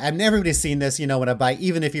 So yeah, and everybody's seen this, when a bike,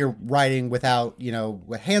 even if you're riding without,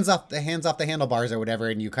 with hands off the handlebars or whatever,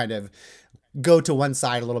 and you kind of go to one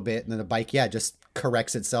side a little bit, and then the bike, just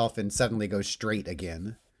corrects itself and suddenly goes straight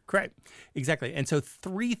again. Correct. Exactly. And so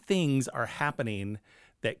 3 things are happening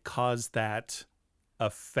that cause that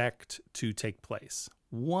effect to take place.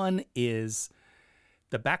 One is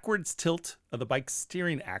the backwards tilt of the bike's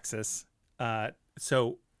steering axis.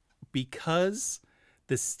 So because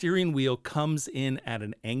the steering wheel comes in at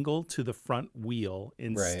an angle to the front wheel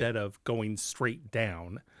instead of going straight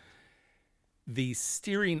down, the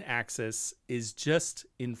steering axis is just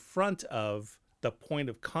in front of the point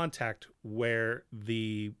of contact where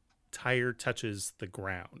the tire touches the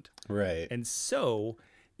ground. Right. And so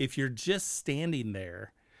if you're just standing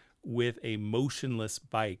there with a motionless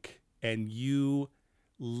bike and you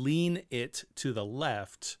lean it to the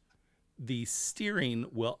left, the steering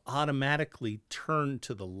will automatically turn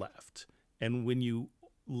to the left. And when you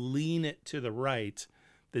lean it to the right,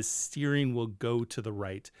 the steering will go to the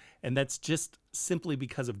right. And that's just simply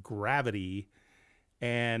because of gravity.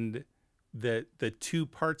 And the two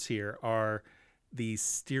parts here are the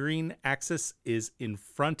steering axis is in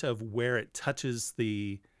front of where it touches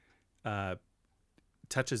the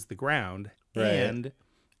ground. Right. And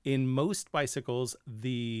in most bicycles,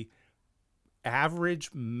 the average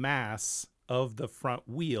mass of the front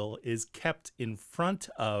wheel is kept in front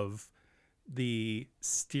of the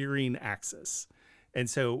steering axis. And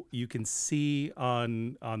so you can see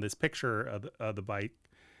on this picture of the bike,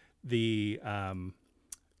 the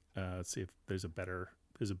let's see if there's a better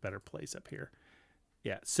place up here.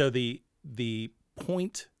 Yeah. So the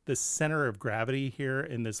point, the center of gravity here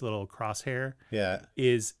in this little crosshair,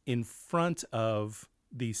 is in front of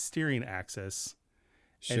the steering axis.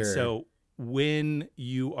 Sure. And so when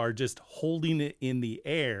you are just holding it in the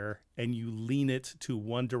air and you lean it to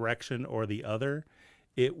one direction or the other,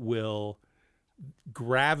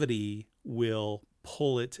 gravity will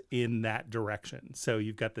pull it in that direction. So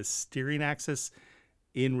you've got the steering axis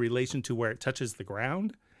in relation to where it touches the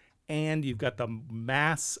ground, and you've got the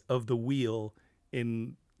mass of the wheel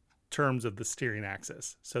in terms of the steering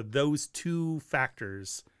axis. So those two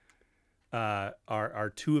factors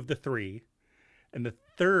are two of the three. And the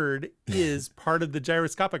third is part of the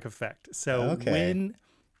gyroscopic effect. So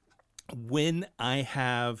when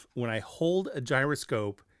I hold a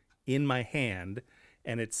gyroscope in my hand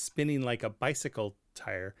and it's spinning like a bicycle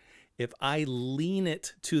tire, if I lean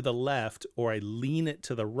it to the left or I lean it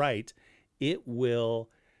to the right, it will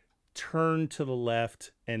turn to the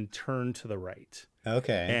left and turn to the right.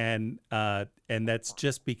 Okay. And that's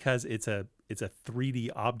just because it's a 3D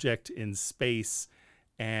object in space,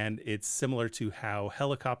 and it's similar to how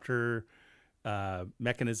helicopter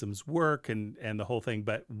mechanisms work and the whole thing.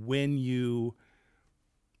 But when you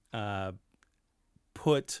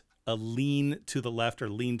put a lean to the left or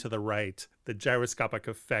lean to the right, the gyroscopic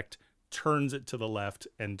effect turns it to the left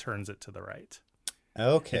and turns it to the right.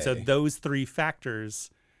 Okay. And so those three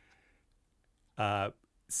factors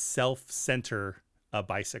self-center a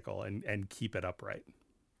bicycle and keep it upright.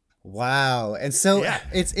 Wow. And so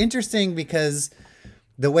it's interesting because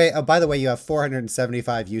by the way, you have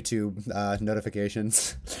 475 YouTube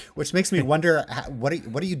notifications, which makes me wonder, what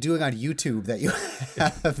are you doing on YouTube that you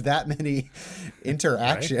have that many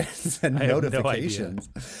interactions and notifications?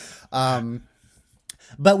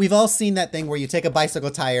 But we've all seen that thing where you take a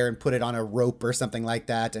bicycle tire and put it on a rope or something like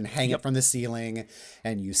that and hang it from the ceiling,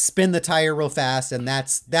 and you spin the tire real fast, and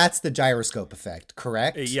that's the gyroscope effect,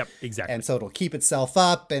 correct? Yep, exactly. And so it'll keep itself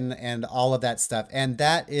up and all of that stuff. And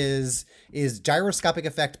that is gyroscopic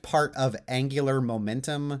effect part of angular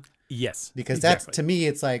momentum? Yes. Because that's, to me,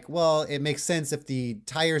 it's like, well, it makes sense if the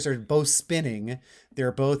tires are both spinning,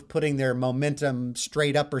 they're both putting their momentum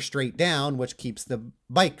straight up or straight down, which keeps the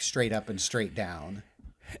bike straight up and straight down.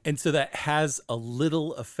 And so that has a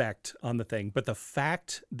little effect on the thing. But the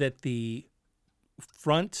fact that the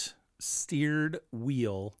front steered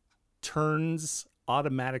wheel turns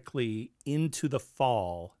automatically into the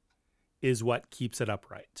fall is what keeps it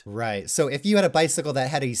upright. Right. So if you had a bicycle that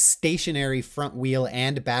had a stationary front wheel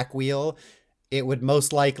and back wheel, it would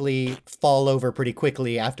most likely fall over pretty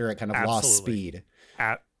quickly after it kind of lost speed.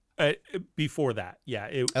 Before that, yeah.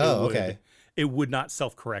 It would not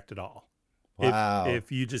self-correct at all. Wow.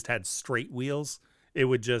 If you just had straight wheels, it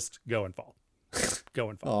would just go and fall.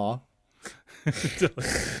 Aw.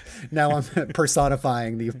 Now I'm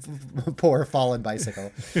personifying the poor fallen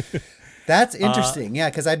bicycle. That's interesting.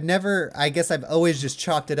 Yeah, because I guess I've always just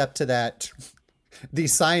chalked it up to the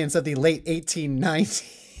science of the late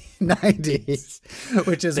 1890s,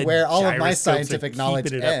 which is where all of my scientific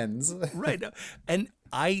knowledge ends. Right. And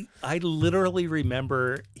I literally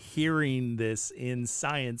remember hearing this in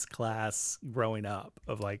science class growing up,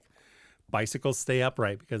 of like, bicycles stay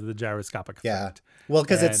upright because of the gyroscopic effect. Yeah. Well,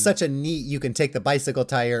 because it's such a neat, you can take the bicycle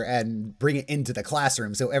tire and bring it into the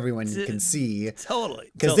classroom so everyone can see.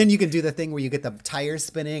 Totally. Because then you can do the thing where you get the tire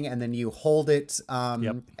spinning and then you hold it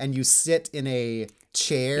and you sit in a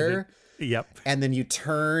chair. Yep. And then you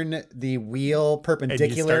turn the wheel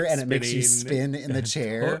perpendicular and it makes you spin in the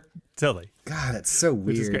chair. Totally. God, it's so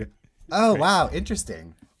weird. Oh, wow.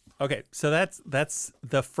 Interesting. Okay, so that's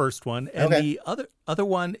the first one, and the other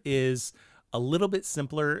one is a little bit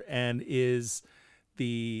simpler and is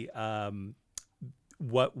the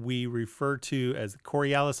what we refer to as the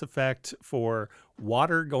Coriolis effect for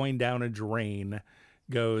water going down a drain,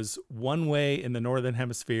 goes one way in the northern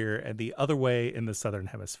hemisphere and the other way in the southern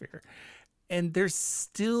hemisphere. And there's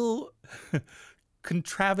still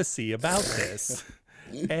controversy about this.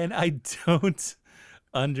 And I don't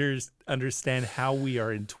understand how we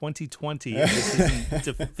are in 2020 and this isn't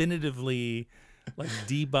definitively like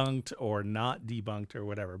debunked or not debunked or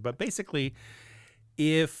whatever. But basically,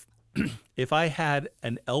 if I had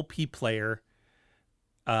an LP player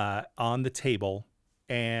on the table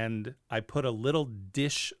and I put a little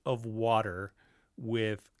dish of water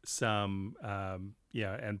with some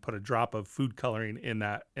and put a drop of food coloring in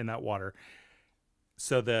that water,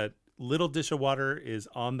 so the little dish of water is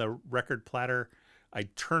on the record platter. I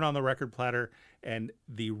turn on the record platter and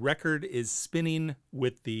the record is spinning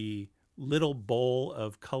with the little bowl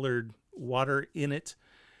of colored water in it.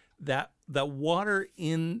 That water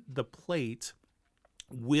in the plate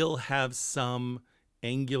will have some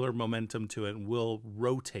angular momentum to it and will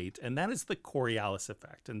rotate. And that is the Coriolis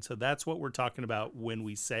effect. And so that's what we're talking about when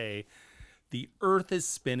we say the Earth is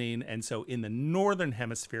spinning. And so in the northern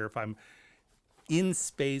hemisphere, if I'm in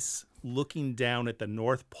space looking down at the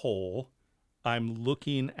North Pole, I'm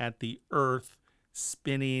looking at the Earth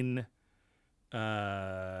spinning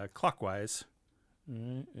clockwise.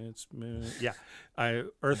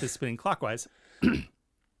 Earth is spinning clockwise.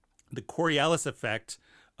 The Coriolis effect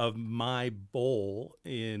of my bowl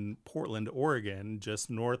in Portland, Oregon, just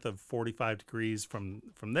north of 45 degrees from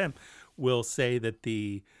them, will say that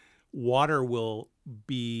the water will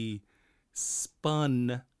be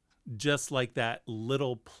spun just like that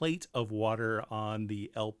little plate of water on the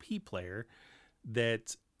LP player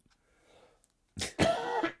that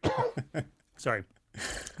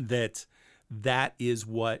that is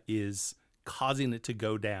what is causing it to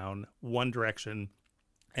go down one direction.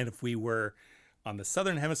 And if we were on the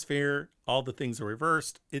southern hemisphere, all the things are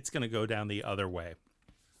reversed, it's going to go down the other way.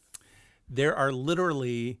 There are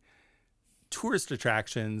literally tourist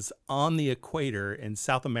attractions on the equator in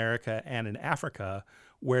South America and in Africa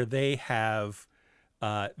where they have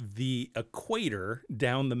the equator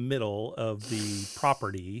down the middle of the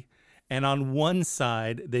property. And on one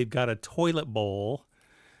side, they've got a toilet bowl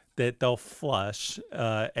that they'll flush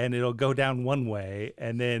and it'll go down one way.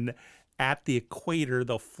 And then at the equator,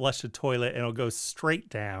 they'll flush a toilet and it'll go straight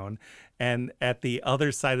down. And at the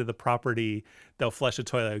other side of the property, they'll flush a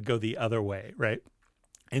toilet and go the other way, right?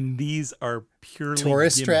 And these are purely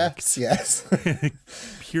tourist traps, yes.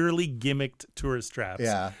 Purely gimmicked tourist traps,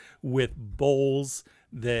 yeah, with bowls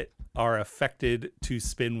that are affected to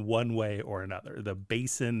spin one way or another. The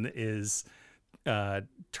basin is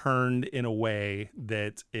turned in a way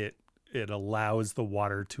that it allows the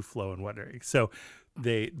water to flow in one direction. So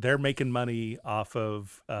they're making money off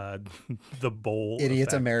of the bowl. Idiot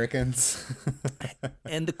effect. Americans.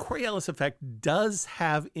 And the Coriolis effect does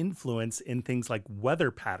have influence in things like weather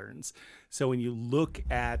patterns. So when you look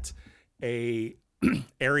at a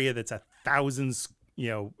area that's 1,000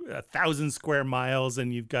 square miles,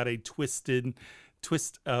 and you've got a twist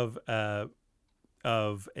of a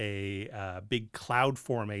big cloud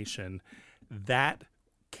formation, that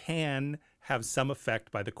can have some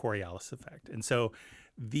effect by the Coriolis effect. And so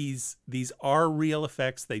these are real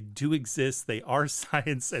effects. They do exist. They are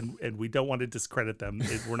science, and we don't want to discredit them.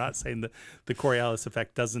 We're not saying that the Coriolis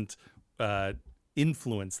effect doesn't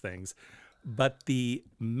influence things, but the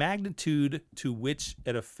magnitude to which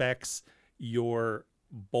it affects your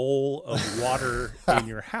bowl of water in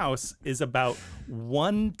your house is about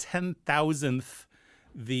 1/10,000th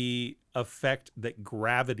the effect that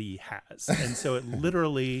gravity has. And so it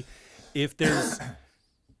literally, if there's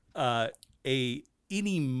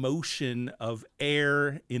any motion of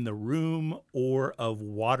air in the room or of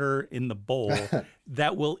water in the bowl,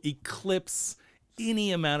 that will eclipse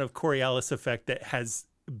any amount of Coriolis effect that has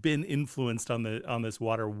been influenced on this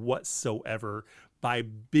water whatsoever by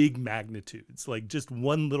big magnitudes. Like just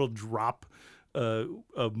one little drop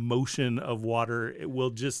of motion of water, it will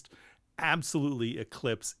just absolutely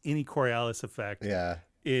eclipse any Coriolis effect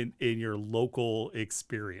in your local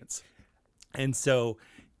experience. And so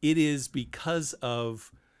it is because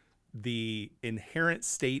of the inherent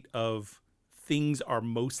state of things are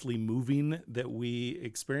mostly moving that we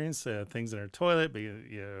experience, things in our toilet,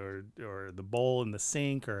 or the bowl in the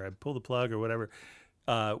sink, or I pull the plug or whatever.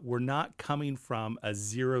 We're not coming from a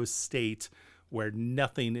zero state where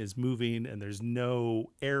nothing is moving and there's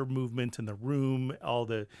no air movement in the room, all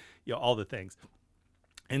the things.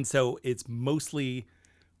 And so it's mostly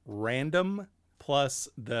random, plus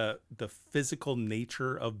the physical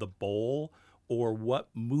nature of the bowl, or what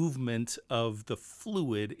movement of the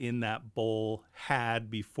fluid in that bowl had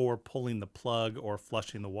before pulling the plug or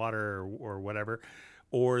flushing the water or whatever,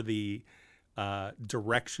 or the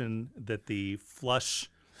direction that the flush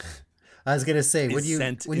I was gonna say, is when you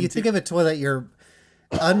sent when you into. think of a toilet, you're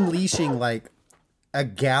unleashing like a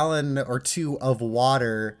gallon or two of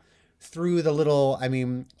water through the little, I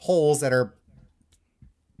mean, holes that are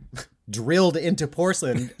drilled into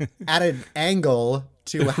porcelain at an angle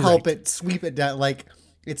to help Right. it sweep it down. Like,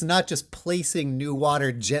 it's not just placing new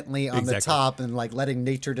water gently on the Exactly. top and like letting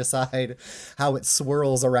nature decide how it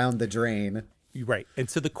swirls around the drain. Right. And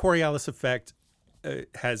so the Coriolis effect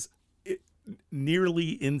has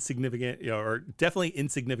nearly insignificant, or definitely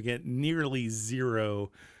insignificant, nearly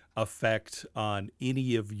zero effect on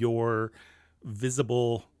any of your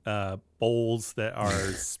visible bowls that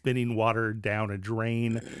are spinning water down a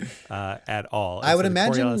drain at all. I would so the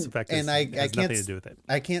imagine, Coriolis effect and I has can't nothing to do with it.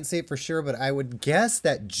 I can't say it for sure, but I would guess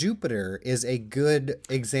that Jupiter is a good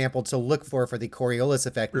example to look for the Coriolis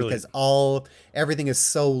effect Really? because everything is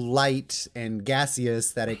so light and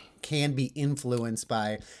gaseous that it can be influenced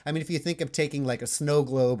by. I mean, if you think of taking like a snow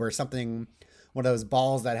globe or something, one of those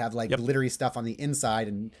balls that have like Yep. glittery stuff on the inside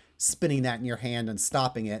and spinning that in your hand and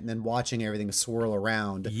stopping it and then watching everything swirl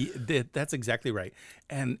around. That's exactly right.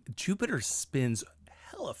 And Jupiter spins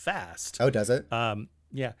hella fast. Oh, does it?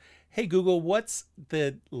 Yeah. Hey, Google, what's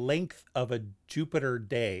the length of a Jupiter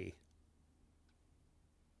day?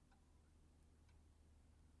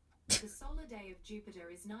 The solar day of Jupiter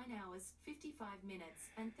is 9 hours, 55 minutes,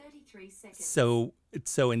 and 33 seconds. So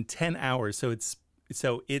in 10 hours, so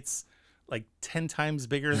it's like 10 times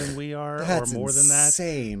bigger than we are, That's or more than that.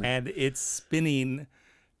 insane. And it's spinning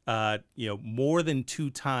more than 2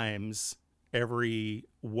 times every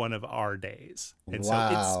one of our days. And so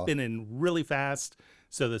it's Wow. spinning really fast.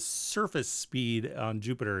 So the surface speed on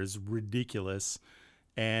Jupiter is ridiculous.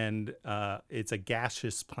 And it's a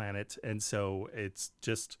gaseous planet. And so it's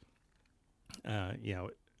just,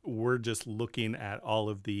 we're just looking at all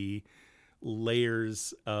of the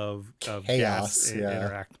layers of Chaos, gas yeah.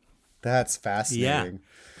 interact. That's fascinating. Yeah,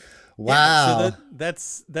 Wow. so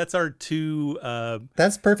that's our two.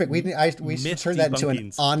 That's perfect. We should myth turn that into an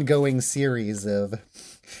debunkings. ongoing series of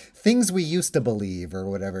things we used to believe or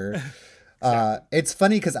whatever. It's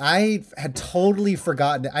funny because I had totally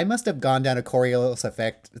forgotten. I must have gone down a Coriolis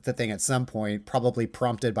effect the thing at some point, probably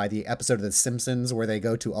prompted by the episode of The Simpsons where they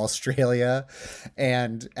go to Australia,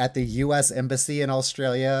 and at the U.S. Embassy in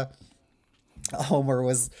Australia, Homer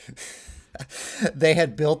was. They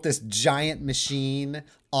had built this giant machine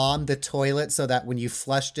on the toilet so that when you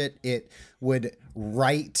flushed it, it would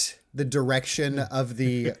right the direction of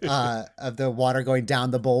the water going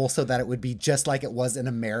down the bowl so that it would be just like it was in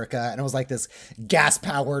America. And it was like this gas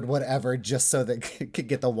powered whatever, just so that it could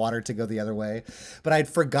get the water to go the other way. But I'd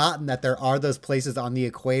forgotten that there are those places on the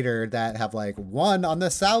equator that have like one on the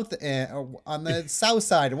south side and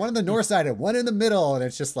one on the north side and one in the middle. And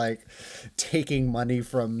it's just like taking money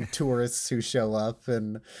from tourists who show up.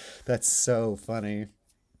 And that's so funny.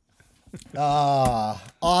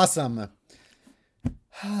 Awesome.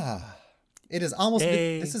 It is almost,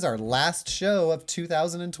 Yay. this is our last show of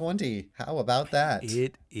 2020. How about that?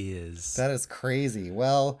 It is. That is crazy.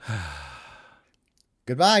 Well,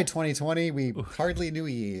 goodbye 2020. We hardly knew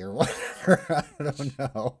ye or whatever. I don't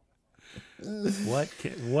know. What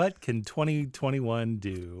can 2021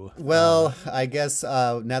 do? Well, I guess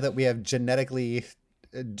now that we have genetically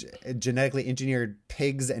engineered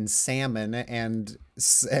pigs and salmon and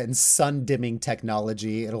sun dimming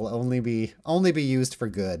technology, it'll only be used for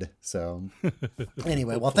good. So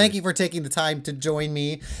anyway, well, thank you for taking the time to join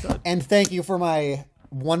me, and thank you for my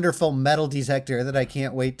wonderful metal detector that I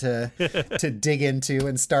can't wait to dig into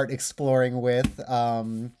and start exploring with.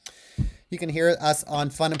 You can hear us on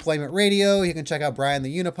Fun Employment Radio. You can check out Brian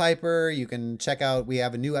the Unipiper. You can check out, we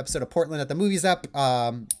have a new episode of Portland at the Movies up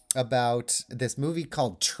about this movie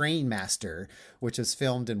called Train Master, which is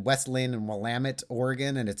filmed in West Linn and Willamette,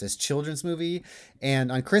 Oregon, and it's this children's movie.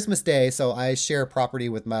 And on Christmas Day, so I share property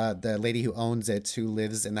with the lady who owns it, who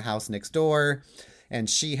lives in the house next door, and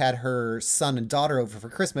she had her son and daughter over for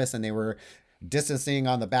Christmas, and they were distancing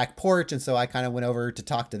on the back porch, and so I kind of went over to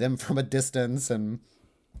talk to them from a distance, and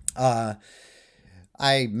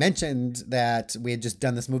I mentioned that we had just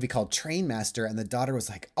done this movie called Train Master, and the daughter was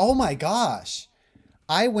like, "Oh my gosh,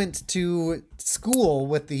 I went to school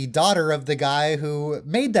with the daughter of the guy who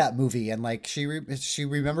made that movie," and like she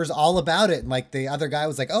remembers all about it. And like the other guy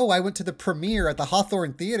was like, "Oh, I went to the premiere at the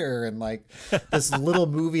Hawthorne Theater," and like this little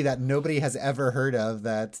movie that nobody has ever heard of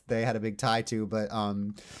that they had a big tie to. But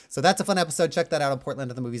so that's a fun episode. Check that out on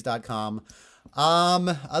portlandatthemovies.com.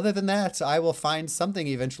 Other than that, I will find something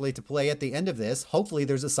eventually to play at the end of this. Hopefully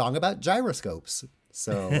there's a song about gyroscopes.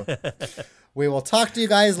 So we will talk to you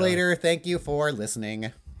guys later. Thank you for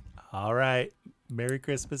listening. All right. Merry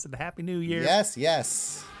Christmas and Happy New Year. Yes,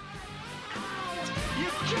 yes. You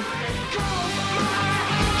can't go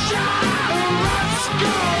let's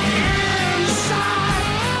go inside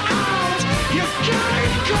out. You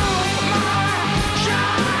can't go